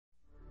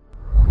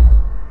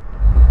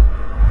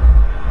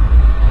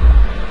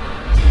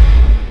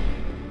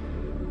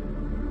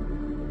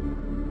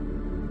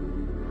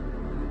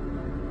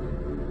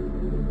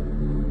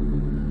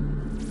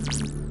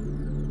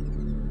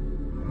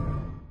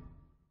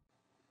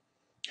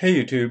Hey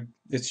YouTube,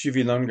 it's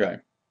UV Loan Guy.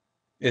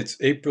 It's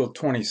April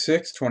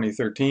 26,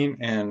 2013,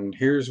 and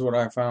here's what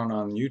I found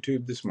on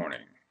YouTube this morning.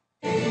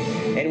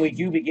 And we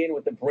do begin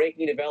with the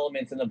breaking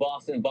developments in the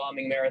Boston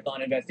bombing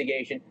marathon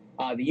investigation.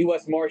 The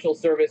U.S. Marshal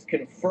Service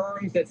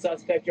confirms that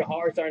suspect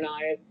Jahar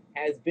Tsarnaev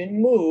has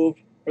been moved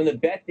from the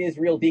Beth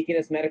Israel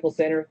Deaconess Medical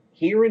Center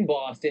here in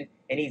Boston,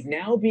 and he's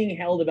now being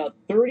held about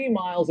 30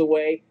 miles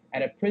away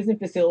at a prison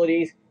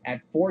facilities at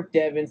Fort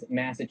Devens,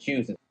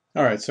 Massachusetts.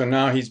 All right, so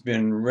now he's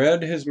been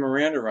read his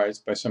Miranda rights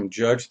by some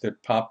judge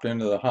that popped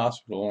into the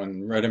hospital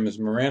and read him his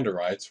Miranda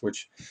rights,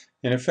 which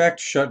in effect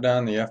shut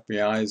down the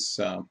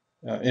FBI's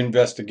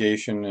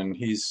investigation, and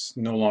he's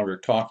no longer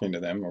talking to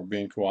them or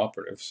being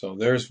cooperative. So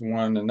there's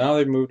one, and now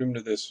they've moved him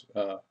to this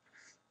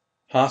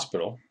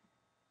hospital.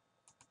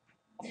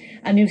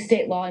 A new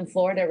state law in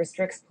Florida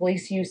restricts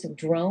police use of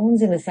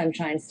drones in the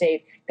Sunshine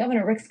State.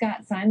 Governor Rick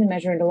Scott signed the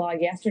measure into law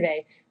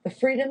yesterday. The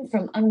Freedom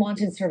from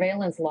Unwanted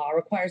Surveillance law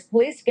requires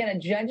police to get a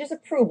judge's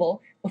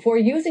approval before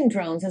using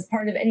drones as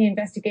part of any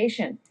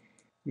investigation.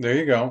 There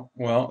you go.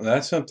 Well,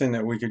 that's something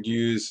that we could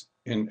use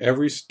in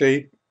every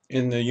state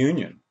in the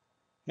union.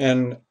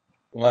 And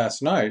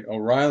last night,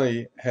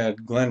 O'Reilly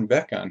had Glenn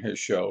Beck on his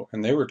show,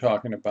 and they were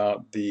talking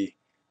about the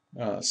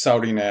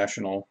Saudi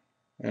National.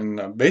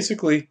 And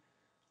basically,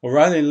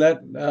 O'Reilly let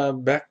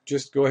Beck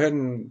just go ahead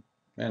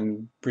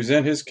and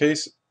present his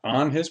case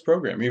on his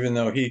program, even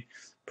though he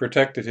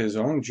protected his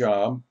own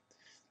job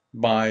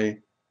by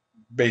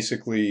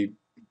basically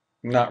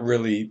not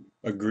really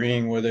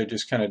agreeing with it,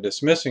 just kind of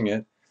dismissing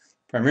it,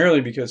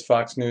 primarily because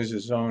Fox News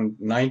is owned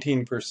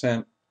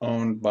 19%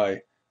 owned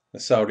by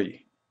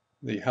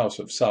the House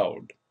of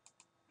Saud.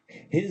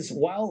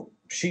 While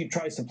she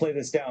tries to play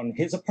this down,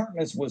 his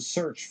apartment was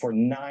searched for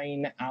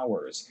 9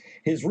 hours.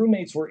 His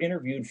roommates were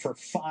interviewed for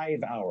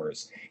 5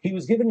 hours. He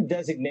was given a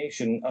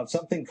designation of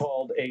something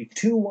called a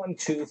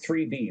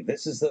 2123B.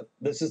 This is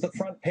the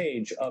front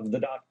page of the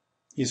document.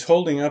 He's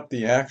holding up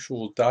the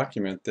actual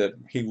document that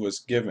he was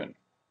given.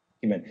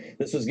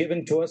 This was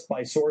given to us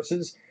by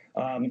sources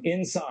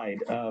inside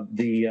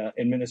the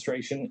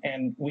administration,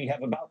 and we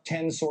have about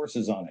 10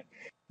 sources on it.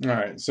 All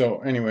right, so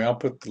anyway, I'll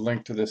put the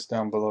link to this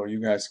down below.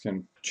 You guys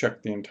can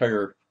check the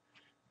entire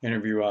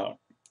interview out.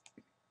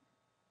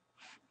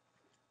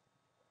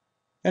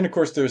 And of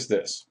course, there's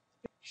this.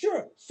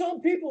 Sure,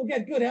 some people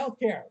get good health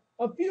care.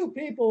 A few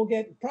people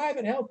get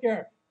private health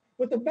care.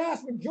 But the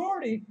vast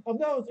majority of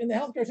those in the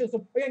healthcare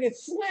system are going to get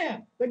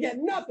slammed. They'll get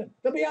nothing.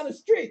 They'll be on the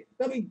street.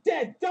 They'll be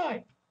dead,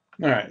 dying.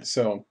 All right,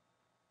 so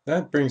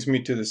that brings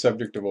me to the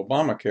subject of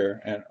Obamacare.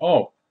 And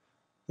oh,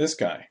 this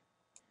guy.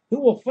 Who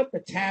will foot the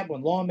tab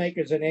when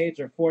lawmakers and aides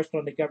are forced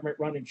on the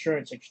government-run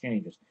insurance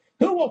exchanges?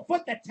 Who will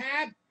foot the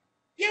tab?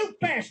 You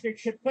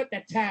bastards should foot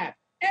the tab.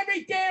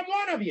 Every damn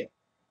one of you.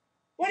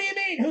 What do you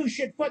mean, who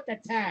should foot the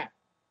tab?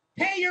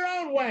 Pay your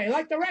own way,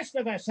 like the rest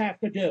of us have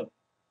to do.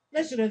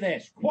 Listen to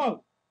this,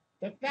 quote,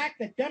 "The fact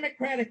that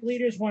Democratic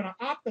leaders want to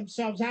opt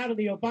themselves out of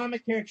the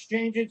Obamacare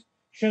exchanges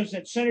shows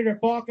that Senator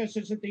Baucus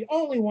isn't the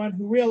only one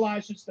who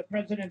realizes the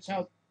president's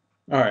health."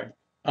 All right,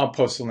 I'll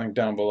post the link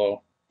down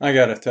below. I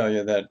got to tell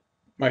you that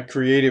my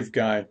creative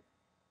guy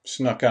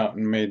snuck out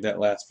and made that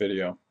last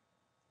video.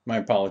 My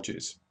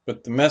apologies.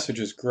 But the message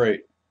is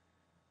great.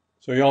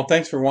 So y'all,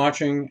 thanks for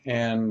watching,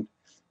 and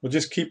we'll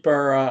just keep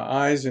our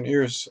eyes and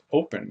ears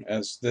open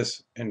as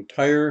this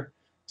entire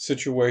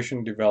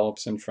situation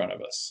develops in front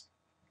of us.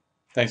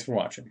 Thanks for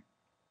watching.